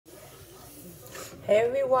Hey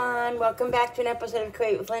everyone, welcome back to an episode of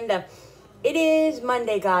Create with Linda. It is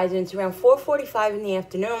Monday, guys, and it's around 4:45 in the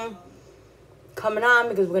afternoon. Coming on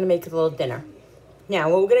because we're going to make a little dinner.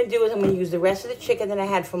 Now, what we're going to do is I'm going to use the rest of the chicken that I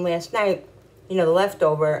had from last night, you know, the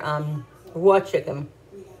leftover raw chicken.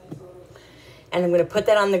 And I'm going to put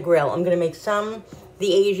that on the grill. I'm going to make some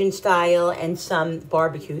the Asian style and some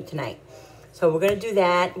barbecue tonight. So we're going to do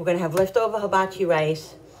that. We're going to have leftover hibachi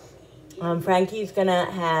rice. Frankie's going to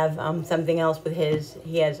have something else with his.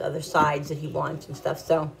 He has other sides that he wants and stuff.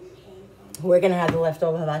 So we're going to have the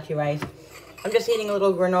leftover hibachi rice. I'm just eating a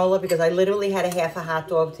little granola because I literally had half a hot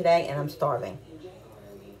dog today and I'm starving.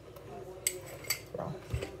 So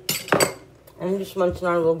I'm just munching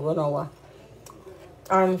on a little granola.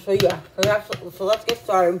 So let's get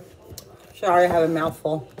started. Sorry, I have a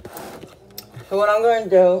mouthful. So what I'm going to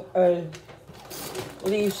do is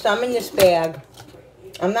leave some in this bag.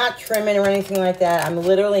 I'm not trimming or anything like that. I'm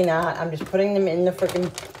literally not. I'm just putting them in the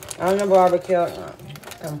freaking, on the barbecue.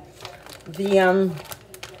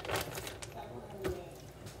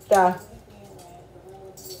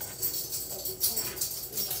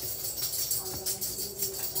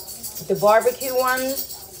 The barbecue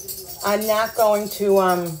ones, I'm not going to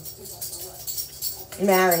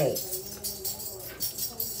marinate.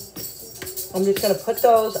 I'm just going to put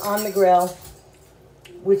those on the grill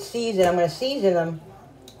with season. I'm going to season them.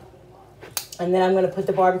 And then I'm going to put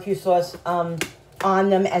the barbecue sauce on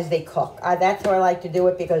them as they cook. That's how I like to do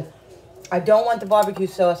it because I don't want the barbecue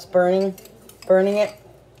sauce burning it,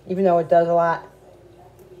 even though it does a lot.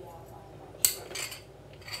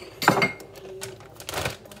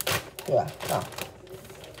 Yeah, no.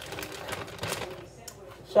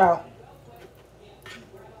 So,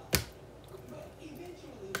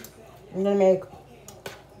 I'm going to make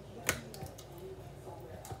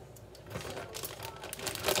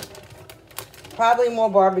probably more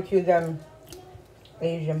barbecue than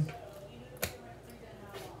Asian.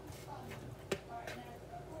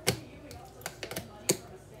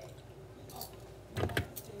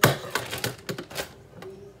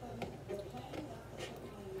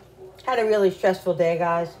 Had a really stressful day,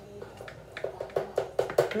 guys.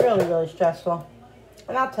 Really, really stressful.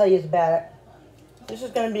 And I'll tell you about it. This is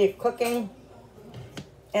going to be a cooking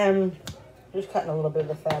and just cutting a little bit of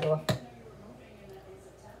the fat off.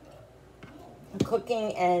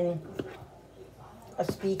 Cooking and a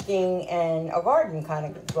speaking and a garden kind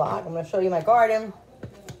of vlog. I'm going to show you my garden,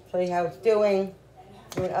 show you how it's doing,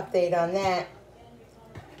 do an update on that.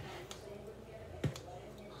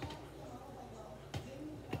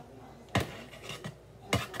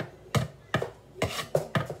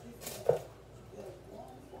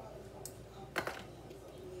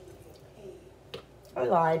 I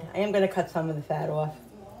lied. I am going to cut some of the fat off.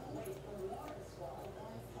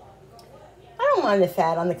 I don't mind the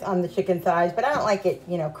fat on the chicken thighs, but I don't like it,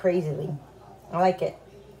 you know, crazily. I like it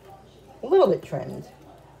a little bit trimmed.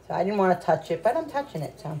 So I didn't want to touch it, but I'm touching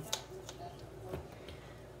it, so.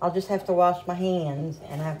 I'll just have to wash my hands,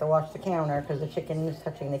 and I have to wash the counter because the chicken is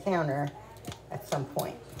touching the counter at some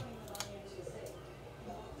point.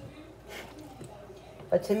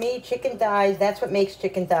 But to me, chicken thighs, that's what makes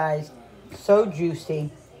chicken thighs so juicy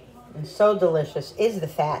and so delicious, is the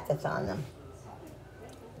fat that's on them.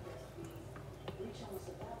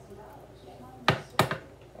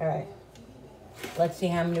 All right, let's see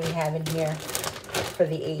how many we have in here for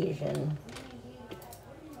the Asian.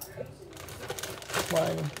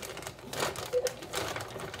 One.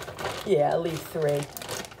 Yeah, at least 3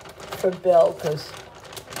 for Bill, because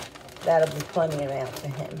that'll be plenty amount for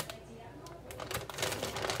him.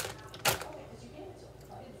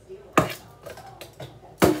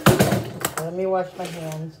 So let me wash my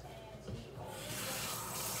hands.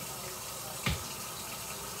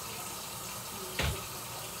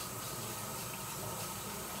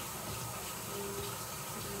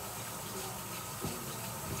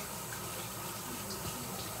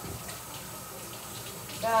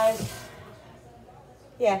 Guys,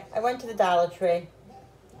 yeah, I went to the Dollar Tree.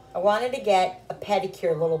 I wanted to get a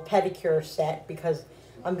little pedicure set, because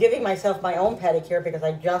I'm giving myself my own pedicure because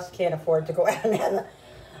I just can't afford to go out and have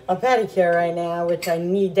a pedicure right now, which I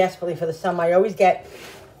need desperately for the summer. I always get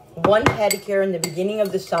one pedicure in the beginning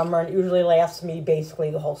of the summer, and it usually lasts me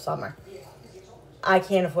basically the whole summer. I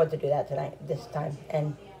can't afford to do that this time,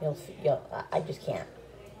 and I just can't.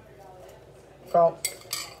 So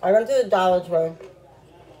I went to the Dollar Tree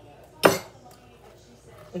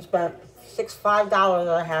and spent $5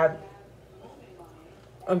 that I had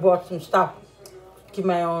and bought some stuff to give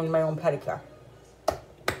my own pedicure.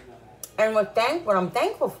 And what I'm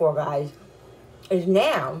thankful for, guys, is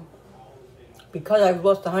now, because I've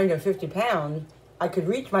lost 150 pounds, I could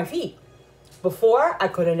reach my feet. Before, I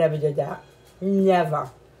could have never did that. Never.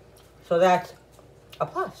 So that's a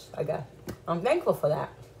plus, I guess. I'm thankful for that.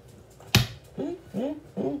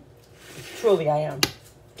 Truly, I am.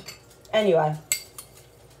 Anyway.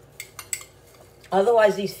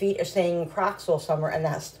 Otherwise, these feet are staying in Crocs all summer. And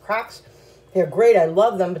that's Crocs, they're great. I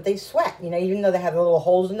love them, but they sweat. You know, even though they have the little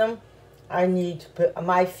holes in them. I need to put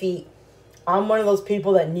my feet. I'm one of those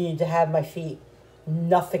people that need to have my feet.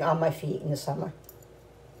 Nothing on my feet in the summer.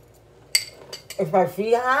 If my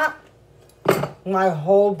feet are hot, my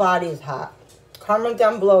whole body is hot. Comment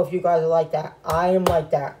down below if you guys are like that. I am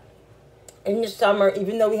like that. In the summer,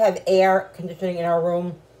 even though we have air conditioning in our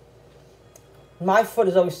room, my foot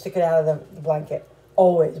is always sticking out of the blanket.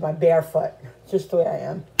 Always. My bare foot. It's just the way I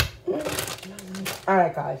am.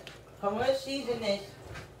 Alright, guys. So I'm going to season this.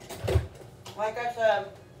 Like I said,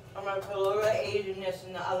 I'm going to put a little bit of Asianness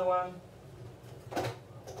in the other one.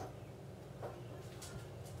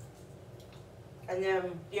 And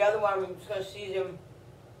then the other one, I'm just going to season.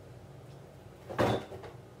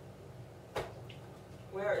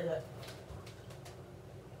 Where is it?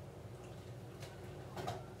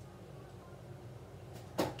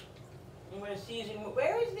 I'm going to season.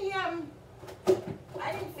 Where is the,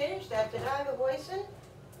 I didn't finish that. Did I, the hoisin?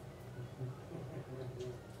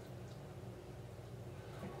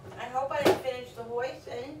 I hope I didn't finish the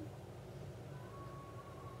hoisin.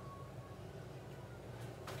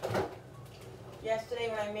 Yesterday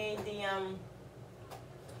when I made the,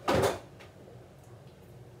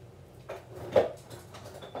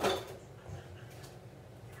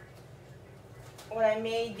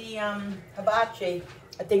 hibachi,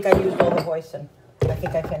 I think I used all the hoisin. I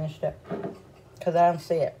think I finished it. Because I don't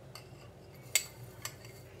see it.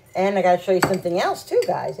 And I got to show you something else too,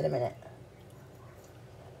 guys, in a minute.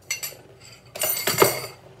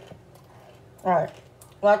 Alright.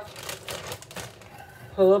 Let's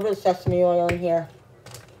put a little bit of sesame oil in here.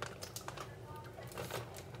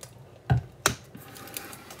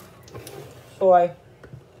 Soy.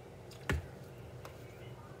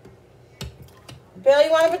 Bill,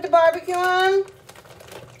 you want to put the barbecue on?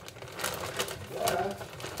 Yeah.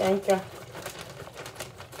 Thank you.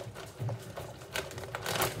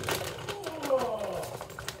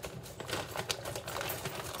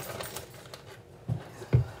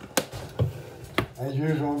 As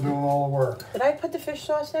usual, I'm doing all the work. Did I put the fish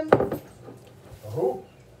sauce in? Who?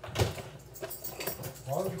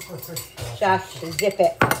 Why would you put fish sauce? Josh, zip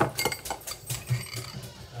it. That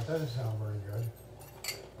doesn't sound very good.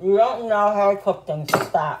 You don't know how I cook things.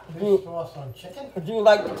 Stop. Fish sauce on chicken? Do you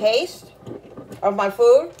like the taste of my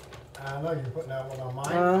food? I know you're putting that one on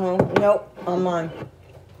mine. Nope, on mine.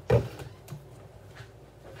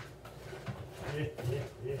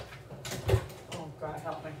 Yeah. Oh, God,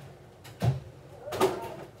 help me.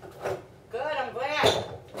 Good, I'm glad.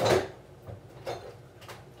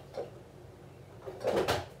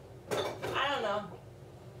 I don't know.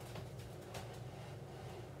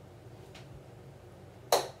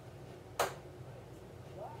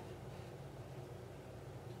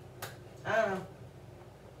 I don't know.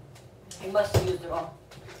 You must have used it all.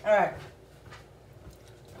 Alright.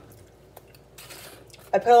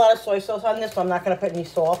 I put a lot of soy sauce on this, so I'm not going to put any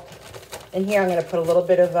salt. In here, I'm going to put a little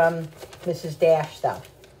bit of Mrs. Dash stuff.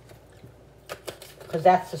 Because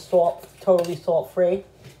that's the salt, totally salt-free.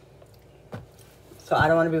 So I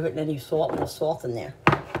don't want to be putting any more salt in there.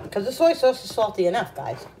 Because the soy sauce is salty enough,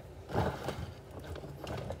 guys.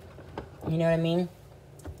 You know what I mean?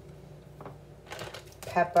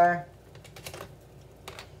 Pepper.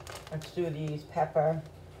 Let's do these. Pepper.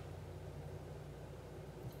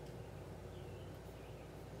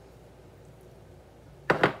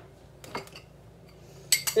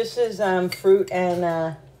 This is fruit and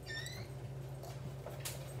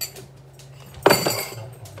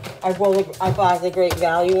I bought the Great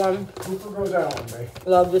Value one. Cooper goes out with me.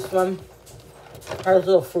 Love this one. There's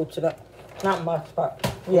little fruits in it. Not much, but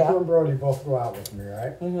yeah. Cooper and Brody both go out with me,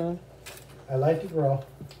 right? Mm-hmm. I like to grill.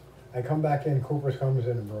 I come back in, Cooper comes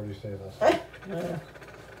in, and Brody stays outside. Yeah.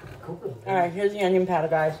 Cooper's All right, here's the onion powder,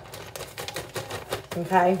 guys.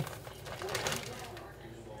 Okay.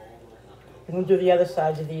 We'll do the other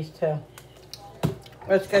sides of these too.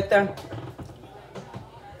 Let's get the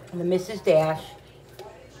Mrs. Dash.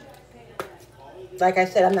 Like I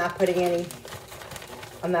said, I'm not putting any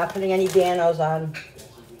Danos on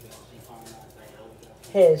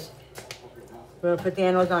his. We're gonna put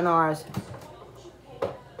Danos on ours.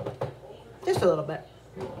 Just a little bit.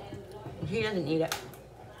 He doesn't need it.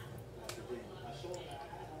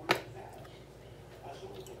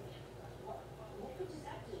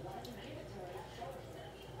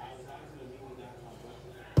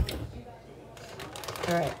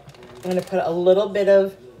 All right. I'm going to put a little bit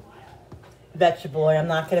of vegetable oil. I'm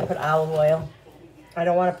not going to put olive oil. I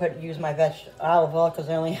don't want to use my olive oil because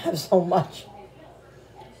I only have so much.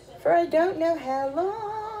 For I don't know how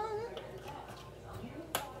long.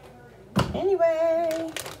 Anyway.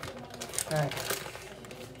 All right.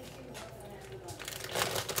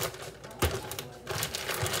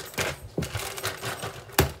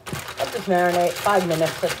 Let this marinate 5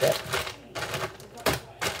 minutes. That's it.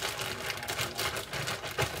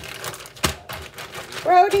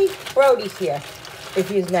 Brody's here, if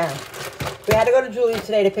he's now. We had to go to Julie's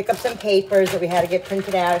today to pick up some papers that we had to get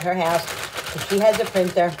printed out at her house. So she has a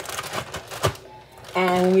printer.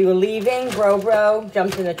 And when we were leaving, Bro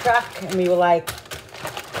jumped in the truck, and we were like,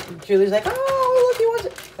 Julie's like, oh, look, he wants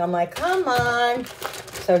it. So I'm like, come on.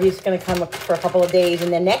 So he's going to come for a couple of days.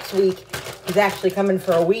 And then next week, he's actually coming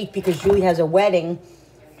for a week because Julie has a wedding.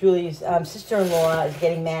 Julie's sister-in-law is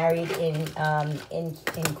getting married in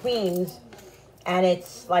Queens. And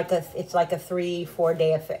it's like a 3-4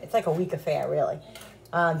 day affair. It's like a week affair, really.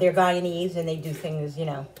 They're Guyanese, and they do things, you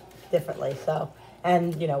know, differently. So,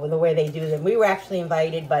 and you know, with the way they do them, we were actually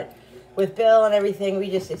invited, but with Bill and everything,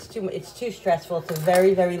 it's too stressful. It's a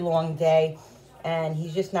very, very long day, and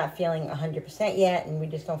he's just not feeling 100% yet, and we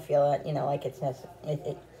just don't feel it, you know, like it's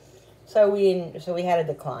necessary. So we had to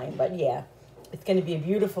decline. But yeah, it's going to be a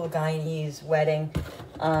beautiful Guyanese wedding.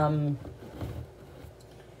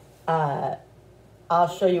 I'll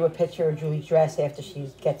show you a picture of Julie's dress after she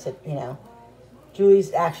gets it, you know.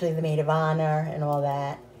 Julie's actually the maid of honor and all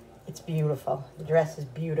that. It's beautiful. The dress is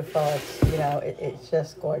beautiful. It's, you know, it's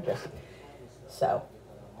just gorgeous. So,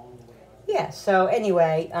 yeah. So,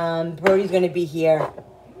 anyway, Brody's going to be here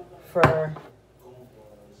for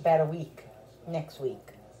about a week, next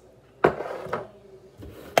week. All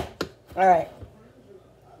right.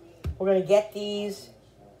 We're going to get these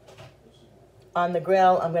on the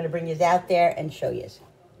grill. I'm going to bring you out there and show you.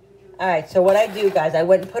 All right, so what I do, guys, I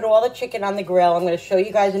went and put all the chicken on the grill. I'm going to show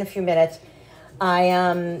you guys in a few minutes. I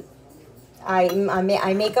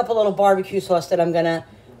make up a little barbecue sauce that I'm going to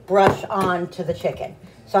brush on to the chicken.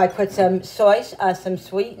 So I put some some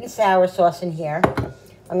sweet and sour sauce in here.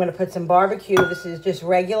 I'm going to put some barbecue. This is just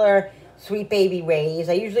regular Sweet Baby Ray's.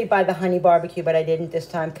 I usually buy the honey barbecue, but I didn't this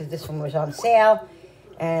time because this one was on sale.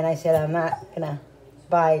 And I said I'm not going to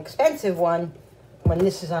buy expensive one when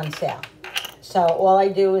this is on sale. So all I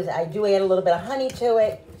do is I do add a little bit of honey to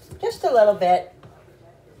it, just a little bit.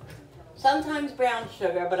 Sometimes brown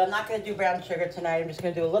sugar, but I'm not going to do brown sugar tonight. I'm just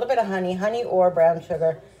going to do a little bit of honey or brown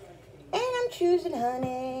sugar. And I'm choosing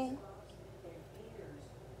honey.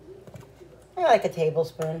 I like a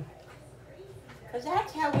tablespoon, because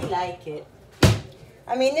that's how we like it.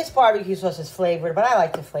 I mean, this barbecue sauce is flavored, but I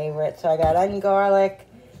like to flavor it. So I got onion, garlic,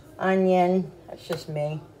 onion. That's just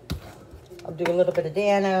me. I'll do a little bit of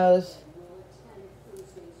Danos.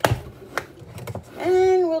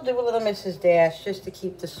 And we'll do a little Mrs. Dash just to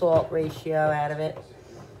keep the salt ratio out of it.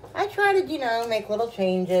 I try to, you know, make little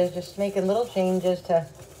changes, just making little changes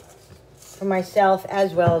for myself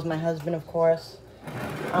as well as my husband, of course.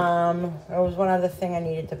 There was one other thing I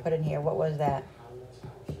needed to put in here. What was that?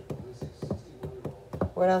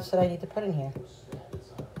 What else did I need to put in here?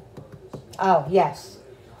 Oh, yes.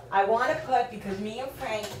 I want to put, because me and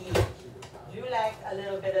Frankie do like a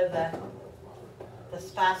little bit of the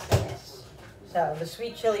spiciness. So the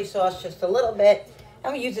sweet chili sauce, just a little bit.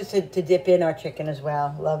 And we use this to dip in our chicken as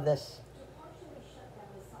well. Love this.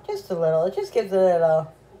 Just a little. It just gives a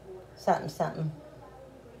little something, something.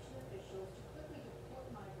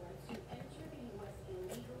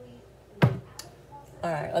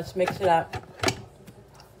 All right, let's mix it up.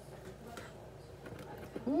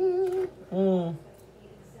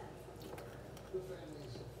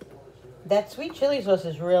 That sweet chili sauce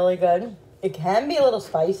is really good. It can be a little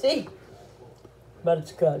spicy, but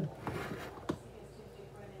it's good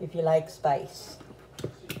if you like spice.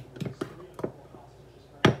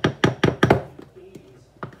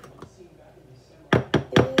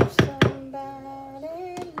 If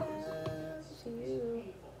somebody loves you,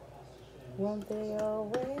 won't they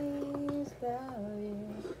always love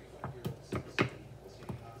you?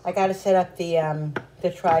 I gotta set up the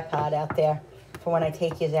tripod out there for when I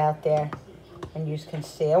take yous out there and you can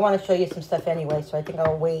see. I want to show you some stuff anyway, so I think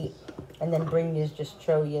I'll wait and then bring yous, just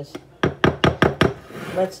show yous.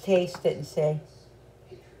 Let's taste it and see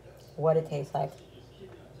what it tastes like.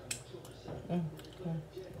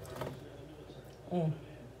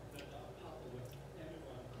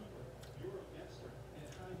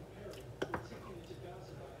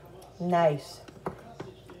 Nice.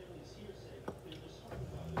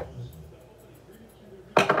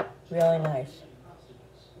 Really nice.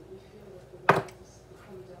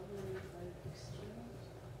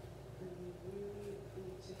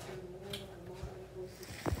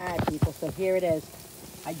 All right, people, so here it is.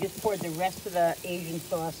 I just poured the rest of the Asian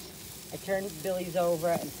sauce. I turned Billy's over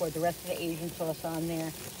and poured the rest of the Asian sauce on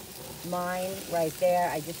there. Mine right there,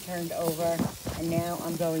 I just turned over. And now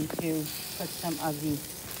I'm going to put some of the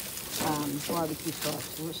barbecue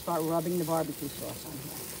sauce. We'll start rubbing the barbecue sauce on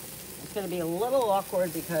here. It's going to be a little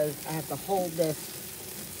awkward because I have to hold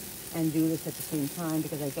this and do this at the same time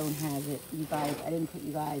because I don't have it. You guys, I didn't put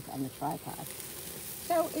you guys on the tripod.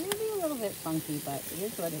 So it'll be a little bit funky, but it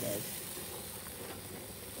is what it is.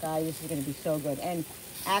 Guys, this is going to be so good. And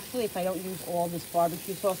actually, if I don't use all this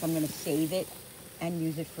barbecue sauce, I'm going to save it and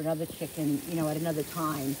use it for another chicken, you know, at another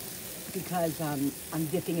time because I'm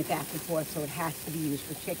dipping it back and forth, so it has to be used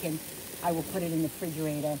for chicken. I will put it in the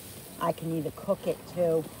refrigerator. I can either cook it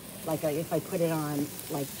too, like if I put it on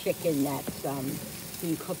like chicken that's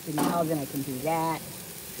being cooked in the oven, I can do that.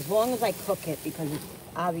 As long as I cook it, because it's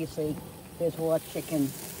obviously there's raw chicken,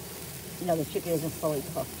 you know, the chicken isn't fully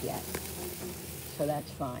cooked yet. So that's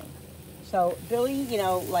fine. So Billy, you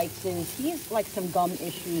know, he's like some gum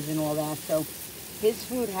issues and all that, so his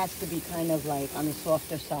food has to be kind of like on the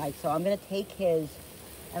softer side. So I'm going to take his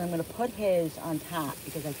and I'm going to put his on top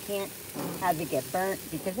because I can't have it get burnt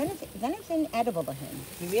because then it's inedible to him.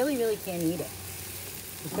 He really, really can't eat it.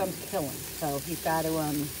 His gums kill him. So he's got to be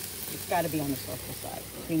on the softer side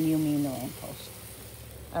between you, me, and the lamppost.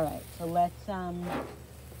 All right, so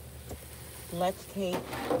let's take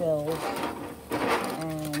Bill's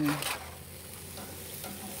and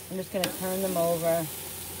I'm just going to turn them over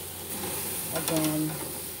again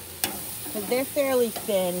because they're fairly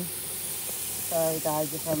thin. Sorry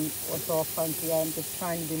guys if it's all funky. I'm just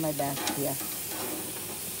trying to do my best here.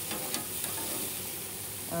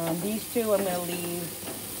 These two I'm going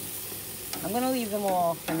to leave them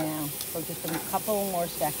all for now for just a couple more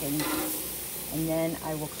seconds. And then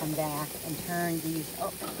I will come back and turn these. Oh,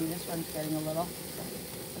 see, this one's getting a little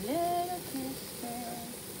twisted.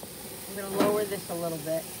 I'm going to lower this a little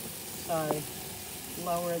bit. Sorry.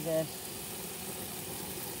 Lower this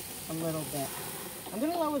a little bit. I'm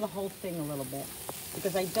going to lower the whole thing a little bit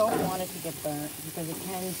because I don't want it to get burnt because it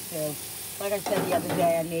tends to. Like I said the other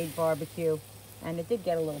day, I made barbecue and it did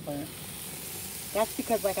get a little burnt. That's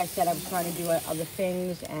because, like I said, I was trying to do other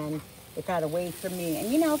things and it got away from me.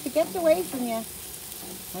 And you know, if it gets away from you,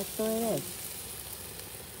 that's the way it is.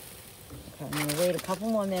 Okay, I'm going to wait a couple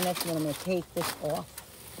more minutes and then I'm going to take this off.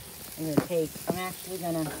 I'm actually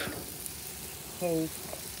going to take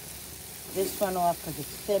this one off because it's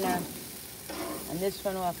thinner. And this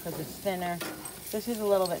one off because it's thinner. This is a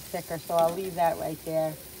little bit thicker, so I'll leave that right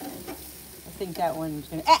there. I think that one's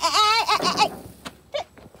going to...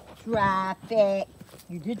 Drop it.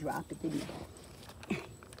 You did drop it, didn't you?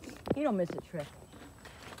 You don't miss a trick.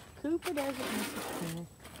 Cooper doesn't miss a trick.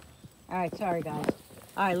 All right, sorry, guys.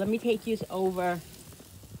 All right, let me take you over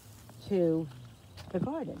to the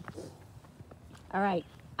garden. All right,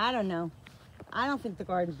 I don't know. I don't think the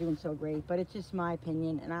garden's doing so great, but it's just my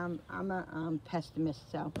opinion, and I'm a pessimist,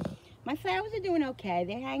 so. My flowers are doing okay.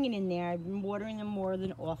 They're hanging in there. I've been watering them more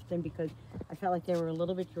than often because I felt like they were a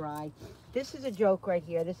little bit dry. This is a joke right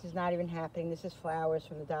here. This is not even happening. This is flowers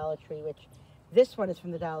from the Dollar Tree, which this one is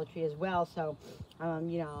from the Dollar Tree as well. So,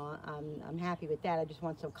 you know, I'm happy with that. I just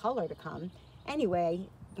want some color to come. Anyway,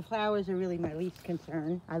 the flowers are really my least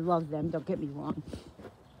concern. I love them. Don't get me wrong.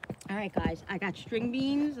 All right, guys. I got string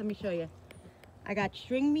beans. Let me show you. I got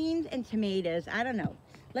string beans and tomatoes. I don't know.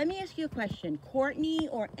 Let me ask you a question. Courtney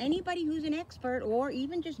or anybody who's an expert or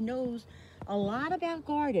even just knows a lot about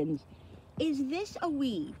gardens, is this a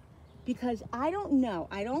weed? Because I don't know.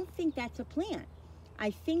 I don't think that's a plant.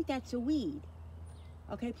 I think that's a weed.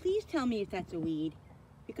 Okay, please tell me if that's a weed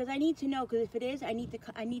because I need to know, because if it is, I need to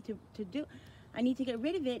get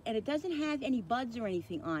rid of it, and it doesn't have any buds or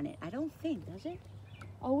anything on it. I don't think, does it?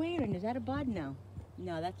 Oh, wait a minute, is that a bud? No.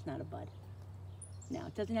 No, that's not a bud. No,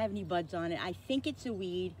 it doesn't have any buds on it. I think it's a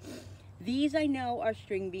weed. These I know are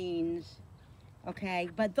string beans, okay?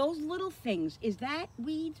 But those little things, is that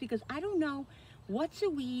weeds? Because I don't know what's a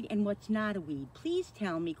weed and what's not a weed. Please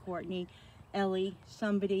tell me, Courtney, Ellie,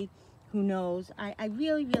 somebody who knows. I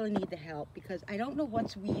really, really need the help because I don't know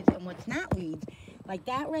what's weeds and what's not weeds. Like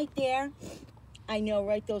that right there, I know,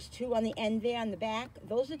 right? Those two on the end there on the back,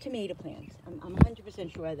 those are tomato plants. I'm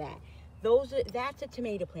 100% sure of that. That's a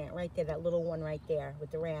tomato plant right there, that little one right there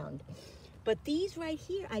with the round. But these right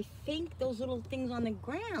here, I think those little things on the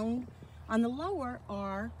ground, on the lower,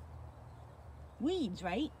 are weeds,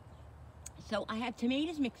 right? So I have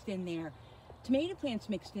tomatoes mixed in there, tomato plants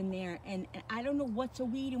mixed in there, and I don't know what's a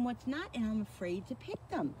weed and what's not, and I'm afraid to pick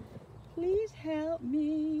them. Please help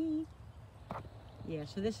me. Yeah,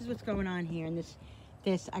 so this is what's going on here, and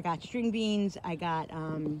this, I got string beans, I got,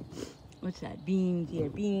 what's that, beans, yeah,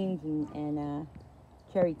 beans, and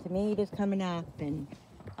cherry tomatoes coming up, and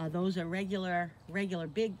those are regular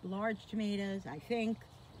big, large tomatoes, I think.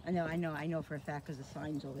 I know for a fact because the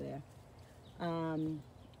sign's over there.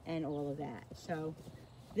 And all of that. So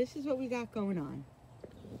this is what we got going on.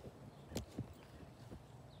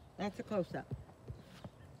 That's a close-up.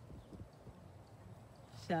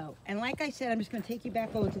 So, and like I said, I'm just going to take you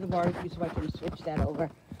back over to the barbecue so I can switch that over.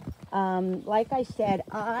 Like I said,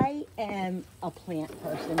 I am a plant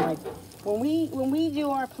person. Like when we do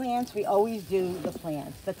our plants, we always do the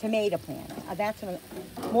plants, the tomato plants. That's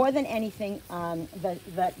more than anything,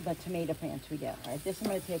 the tomato plants we do. All right, this I'm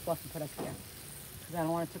going to take off and put up here because I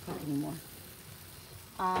don't want it to cook anymore.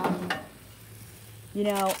 You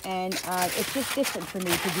know, and it's just different for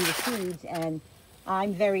me to do the seeds, and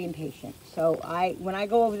I'm very impatient. So when I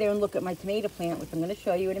go over there and look at my tomato plant, which I'm going to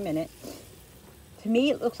show you in a minute, to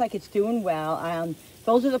me it looks like it's doing well.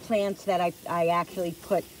 Those are the plants that I actually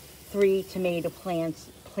put 3 tomato plants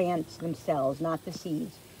themselves, not the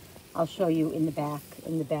seeds. I'll show you in the back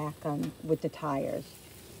with the tires.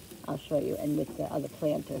 I'll show you, and with the other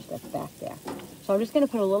planters that's back there. So I'm just going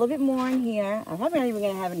to put a little bit more in here. I'm probably not even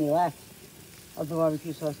going to have any left of the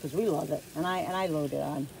barbecue sauce because we love it, and I load it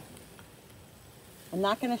on. I'm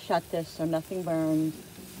not going to shut this so nothing burns.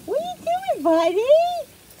 What are you doing, buddy?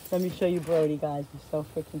 Let me show you Brody, guys. He's so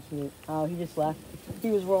freaking cute. Oh, he just left.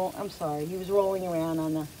 He was he was rolling around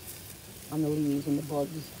on the leaves and the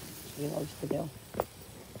bugs. That's what he loves to do.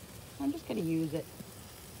 I'm just going to use it.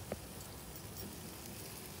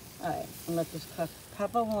 All right, and let this cook a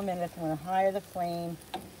couple more minutes. I'm going to higher the flame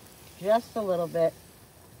just a little bit.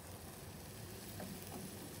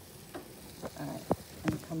 All right, I'm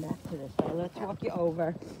gonna come back to this. So let's walk you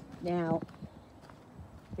over. Now,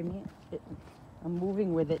 I'm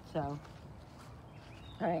moving with it, so.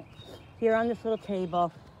 All right, here on this little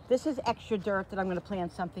table, this is extra dirt that I'm gonna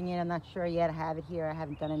plant something in. I'm not sure yet. I have it here. I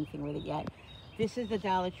haven't done anything with it yet. This is the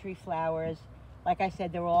Dollar Tree flowers. Like I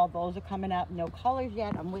said, those are coming up. No colors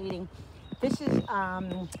yet. I'm waiting. This is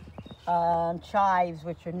chives,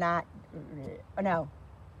 which are not. No,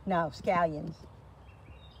 scallions.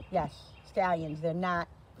 Yes. Scallions, they're not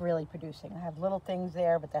really producing. I have little things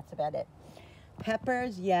there, but that's about it.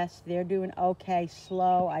 Peppers, yes, they're doing okay,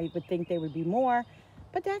 slow. I would think they would be more,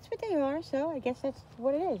 but that's what they are, so I guess that's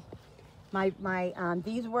what it is.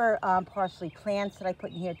 These were parsley plants that I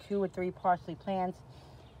put in here, 2 or 3 parsley plants.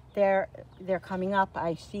 They're coming up.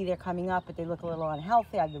 I see they're coming up, but they look a little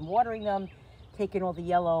unhealthy. I've been watering them, taking all the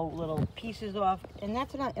yellow little pieces off, and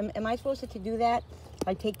that's what am I supposed to do that?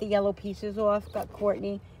 I take the yellow pieces off, got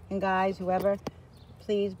Courtney and guys, whoever,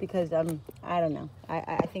 please, because I don't know.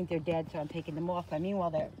 I think they're dead, so I'm taking them off. I mean,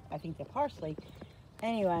 I think they're parsley.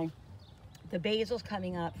 Anyway, the basil's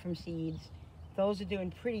coming up from seeds. Those are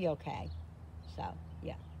doing pretty okay. So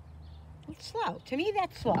yeah, it's slow. To me,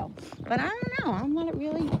 that's slow. But I don't know. I'm not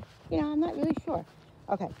really sure.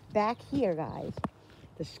 Okay, back here, guys,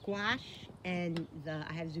 the squash and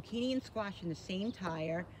I have zucchini and squash in the same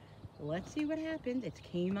tire. Let's see what happens. It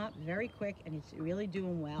came up very quick, and it's really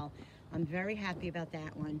doing well. I'm very happy about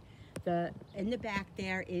that one. In the back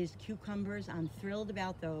there is cucumbers. I'm thrilled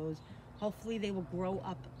about those. Hopefully they will grow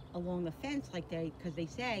up along the fence because they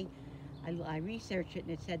say, I researched it,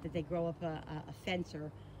 and it said that they grow up a fence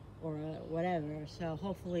or whatever. So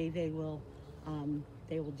hopefully they will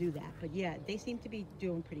do that. But yeah, they seem to be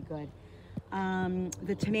doing pretty good.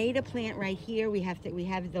 The tomato plant right here, we have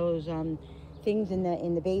those things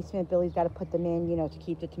in the basement. Billy's got to put them in, to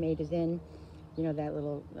keep the tomatoes in, that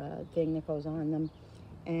little thing that goes on them.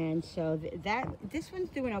 And so this one's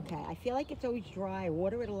doing okay. I feel like it's always dry. I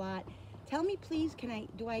water it a lot. Tell me, please,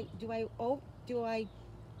 will I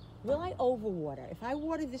overwater? If I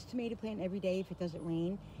water this tomato plant every day, if it doesn't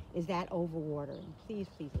rain, is that overwatering? Please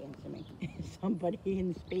answer me. Somebody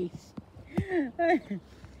in space.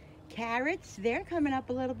 Carrots, they're coming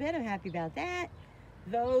up a little bit. I'm happy about that.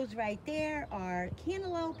 Those right there are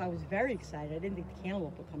cantaloupe. I was very excited. I didn't think the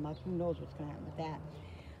cantaloupe would come up. Who knows what's going to happen with that.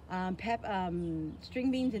 String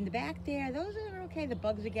beans in the back there. Those are okay. The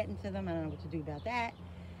bugs are getting to them. I don't know what to do about that.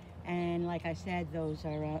 And like I said, those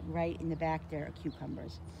are right in the back there are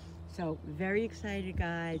cucumbers. So very excited,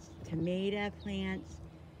 guys. Tomato plants,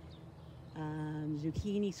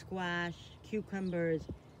 zucchini, squash, cucumbers,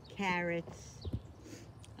 carrots,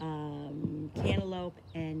 cantaloupe,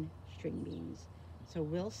 and string beans. So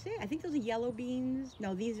we'll see. I think those are yellow beans.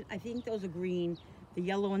 No, I think those are green. The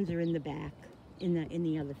yellow ones are in the back, in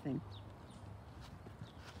the other thing.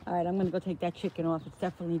 All right, I'm gonna go take that chicken off. It's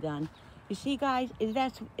definitely done. You see, guys,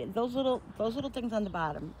 those little things on the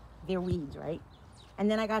bottom, they're weeds, right? And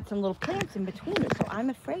then I got some little plants in between it, so I'm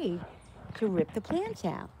afraid to rip the plants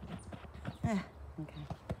out. Okay.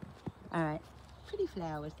 All right. Pretty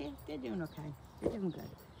flowers. They're doing okay. They're doing good.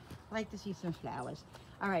 I like to see some flowers.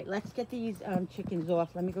 All right, let's get these chickens off.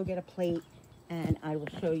 Let me go get a plate, and I will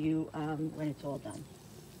show you when it's all done.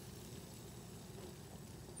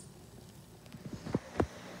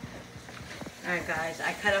 All right, guys,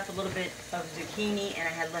 I cut up a little bit of zucchini, and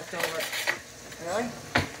I had leftover, really?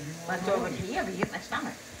 Leftover, yeah, but you hit my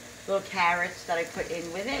stomach. Little carrots that I put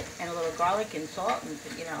in with it, and a little garlic and salt, and,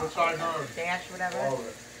 you know, dash, whatever. All of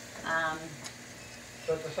it.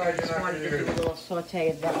 Set the sides I just you're not wanted going to to do a use. little saute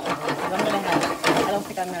of vegetables. Because I'm going to have, I don't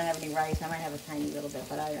think I'm going to have any rice. I might have a tiny little bit,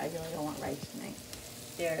 but I really don't want rice tonight.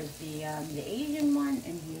 There's the Asian one,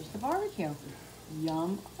 and here's the barbecue.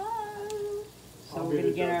 Yum. Oh. So we're going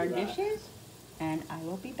to get our dishes, and I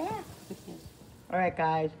will be back with this. All right,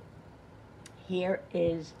 guys. Here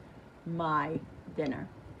is my dinner.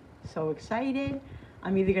 So excited.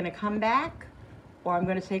 I'm either going to come back or I'm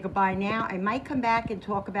going to say goodbye now. I might come back and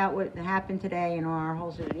talk about what happened today and our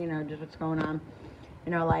whole, you know, just what's going on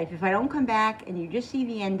in our life. If I don't come back and you just see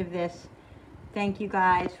the end of this, thank you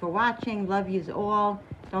guys for watching. Love yous all.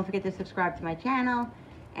 Don't forget to subscribe to my channel.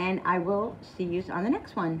 And I will see you on the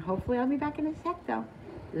next one. Hopefully I'll be back in a sec though.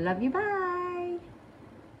 Love you, bye.